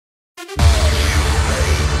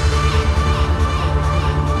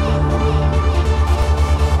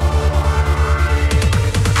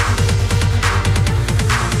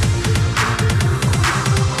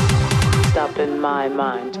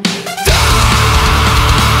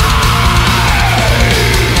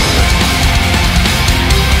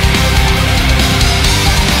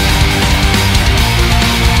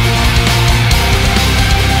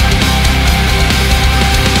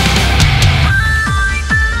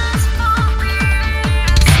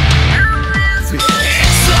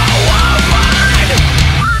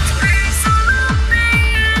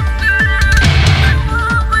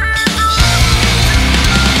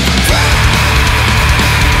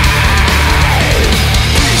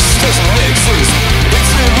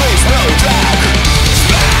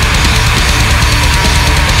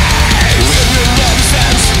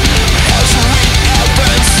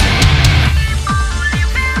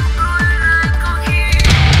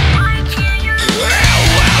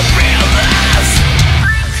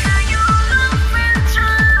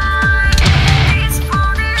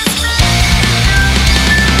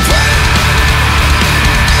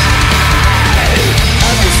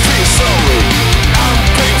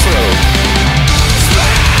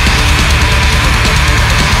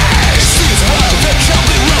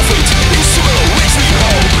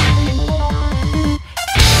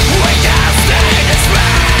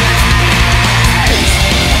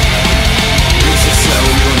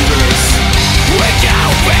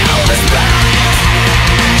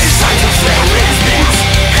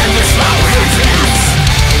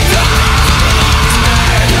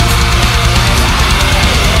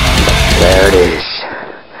There it is.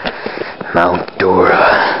 Mount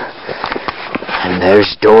Borah. And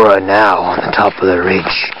there's Borah now on the top of the ridge.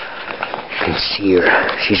 You can see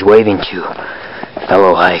her. She's waving to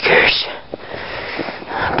fellow hikers.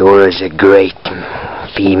 Borah's a great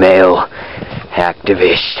female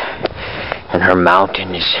activist, and her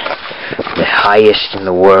mountain is the highest in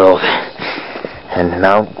the world. And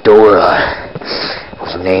Mount Borah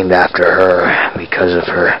was named after her because of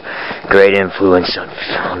her great influence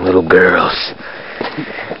on little girls.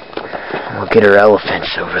 Look at her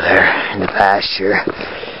elephants over there in the pasture.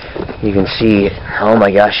 You can see, oh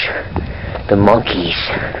my gosh, the monkeys.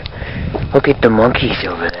 Look at the monkeys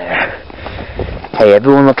over there. Hey,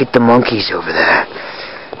 everyone look at the monkeys over there.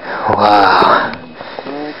 Wow.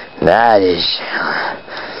 That is...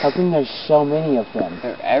 How come there's so many of them?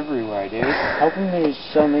 They're everywhere, dude. How come there's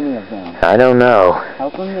so many of them? I don't know. How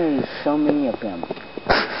come there's so many of them?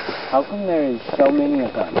 How come there's so many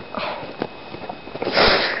of them?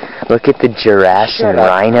 Look at the giraffes and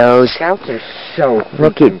rhinos. Scouts are so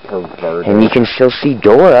perverted. And you can still see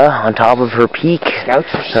Borah on top of her peak.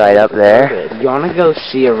 Scouts are so right up there. You want to go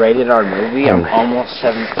see a rated R movie? I'm almost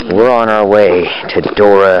 17. We're on our way to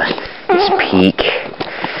Borah's peak.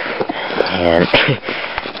 And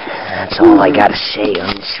that's all I gotta say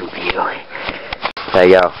on this review. There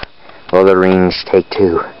you go. Lord of the Rings, take 2. If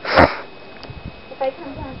I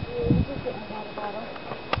come down to you, you just get my water bottle.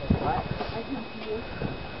 What? If I come to you,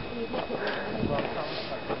 you just get my water bottle.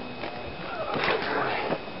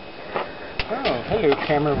 Oh, hello,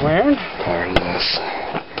 cameraman. There he is.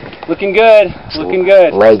 Looking good. Looking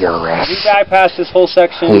good. Legolas. We bypassed this whole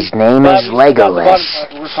section. His name is Legolas.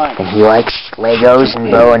 We're fine. And he likes Legos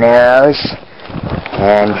and bow and arrows.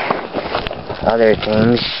 And other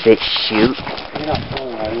things that shoot. You're not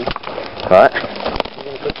pulling, are you? What? You're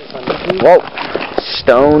going to put this on YouTube? Whoa!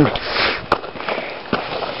 Stone.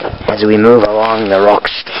 As we move along the rock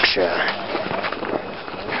structure,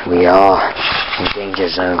 we are in danger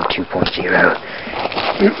zone 2.0.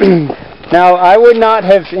 Now, I would not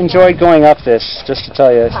have enjoyed going up this, just to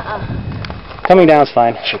tell you. Coming down's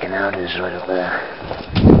fine. Chicken out is right over there.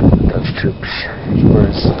 Those troops.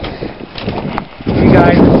 You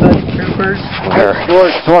guys are such troopers.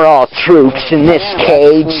 We're all troops in this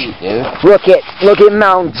cage. Look at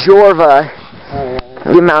Mount Borah.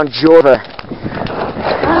 Look at Mount Borah.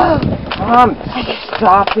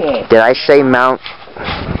 Stop it. Did I say Mount?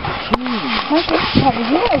 You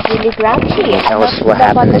really grouchy. Tell us what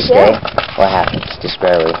happened this day. What happens? Just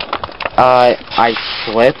barely. I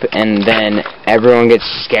slip, and then everyone gets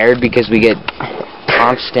scared because we get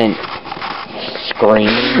constant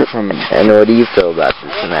screaming from... And what do you feel about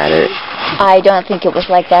this matter? I don't think it was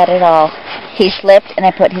like that at all. He slipped and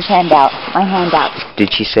I put his hand out. My hand out.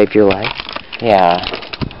 Did she save your life? Yeah.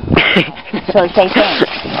 So say thanks.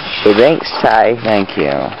 Hey, thanks, Ty. Thank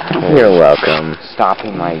you. You're welcome.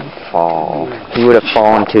 Stopping my fall. He would have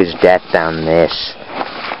fallen to his death down this.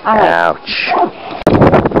 All right. Ouch.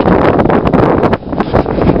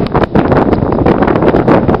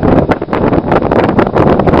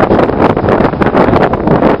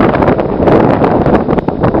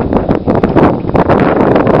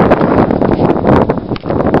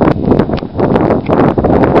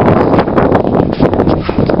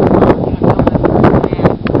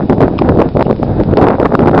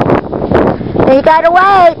 You gotta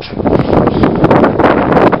wait.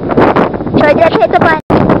 Try to hit the button.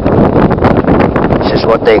 This is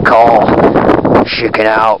what they call chicken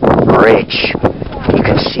out ridge. You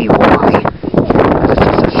can see why. This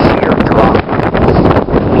is a sheer drop.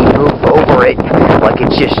 We move over it like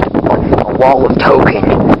it's just a wall of Tolkien.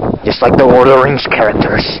 Just like the Lord of the Rings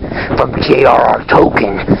characters from J.R.R.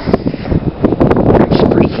 Tolkien. It's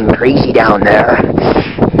freaking crazy down there.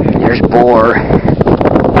 There's Borah.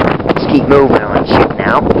 Keep moving on, chicken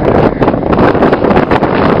out. It's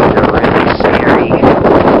a really scary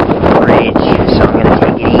ridge, so I'm gonna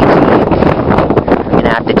take it easy. I'm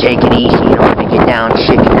gonna have to take it easy in order to get down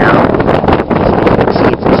chicken out. So you can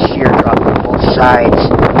see it's a sheer drop on both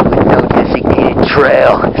sides with no designated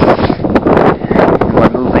trail.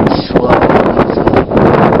 We're moving slow, easy,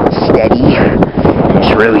 steady.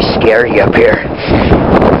 It's really scary up here.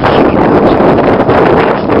 Chicken out.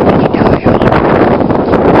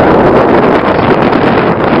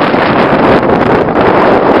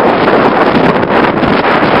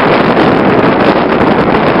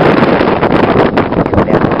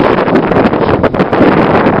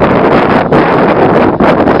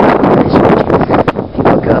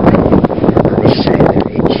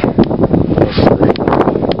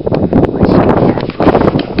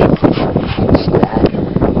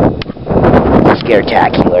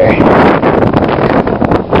 Spectacular.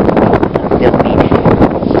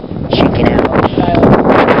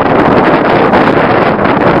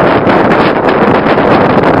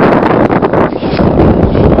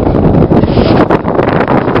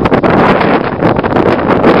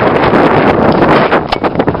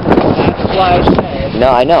 No,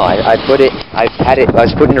 I know. I put it. I had it. I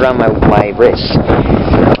was putting it around my wrist.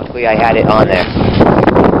 Luckily, I had it on there.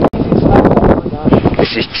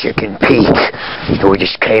 This is Chicken Peak. So we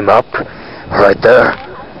just came up right there.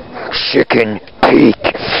 Chicken Peak.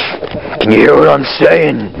 Can you hear what I'm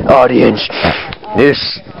saying, audience?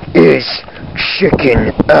 This is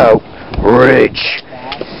Chicken Out Ridge.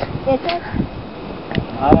 Is it?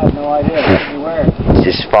 I have no idea where. This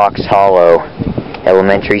is Fox Hollow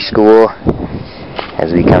Elementary School.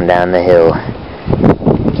 As we come down the hill,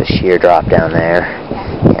 it's a sheer drop down there.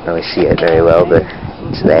 Can't really see it very well, but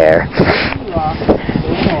it's there.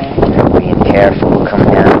 Being careful coming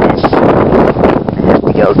down this. I have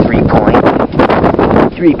to go 3-point.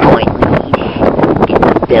 3-point lead. Get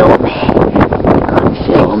the film. On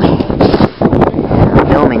film. I'm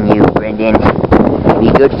filming you, Brendan. Be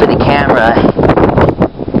good for the camera.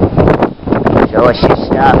 Show us your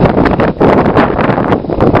stuff.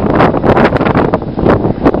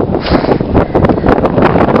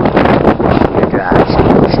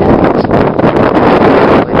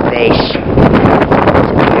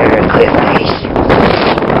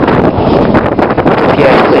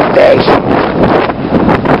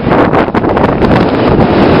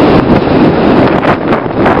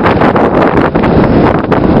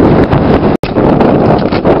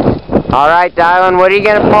 Alright, Dylan, what are you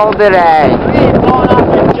going to pull today? We're going off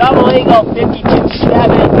the Double Eagle 52.7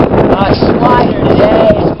 slider today.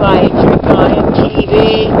 It's my trick on MTV.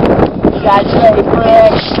 You guys ready for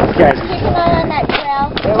it? Okay. Keep an eye on that trail.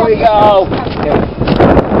 Here we go. Okay.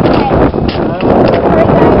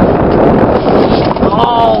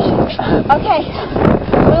 Oh. Okay.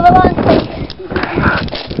 Move along, please.